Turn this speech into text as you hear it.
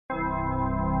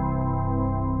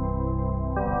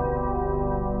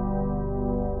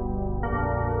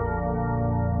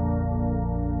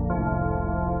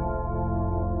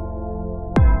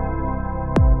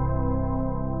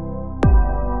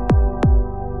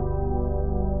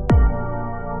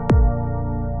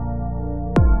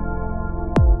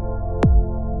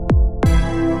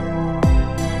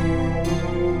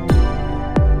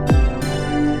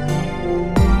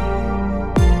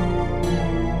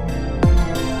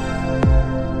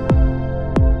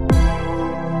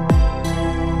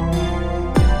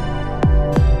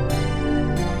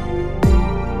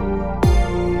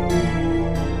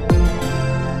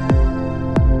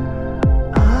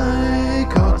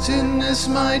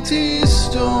mighty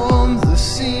storm, the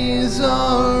seas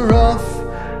are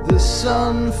rough, this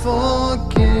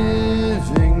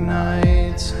unforgiving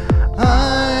night.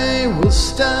 I will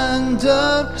stand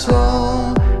up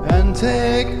tall and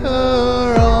take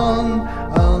her on.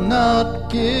 I'll not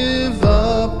give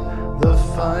up the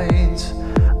fight.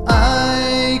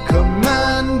 I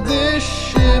command this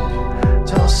ship,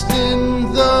 tossed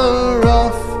in the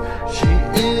rough. She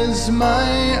is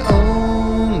my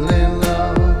only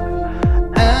love.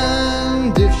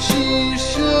 And if she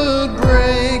should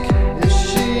break, if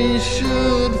she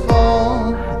should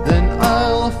fall, then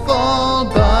I'll fall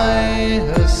by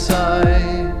her side.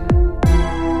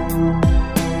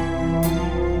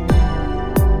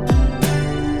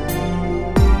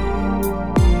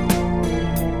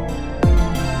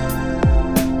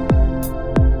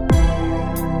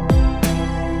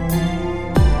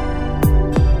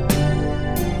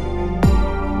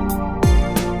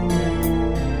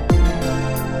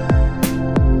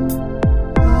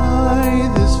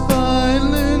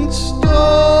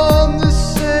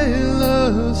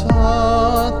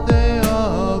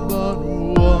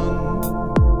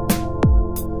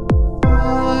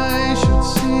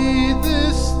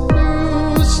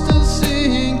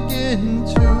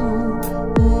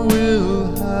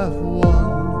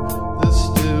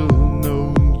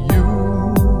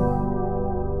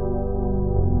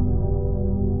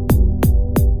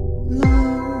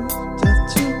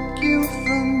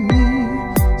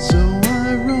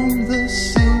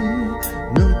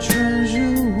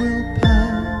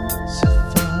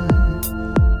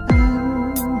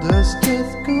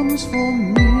 For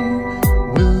me,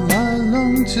 will I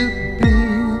long to be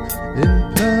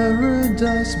in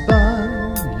paradise by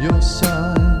your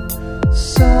side?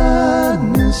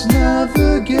 Sadness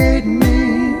navigate me.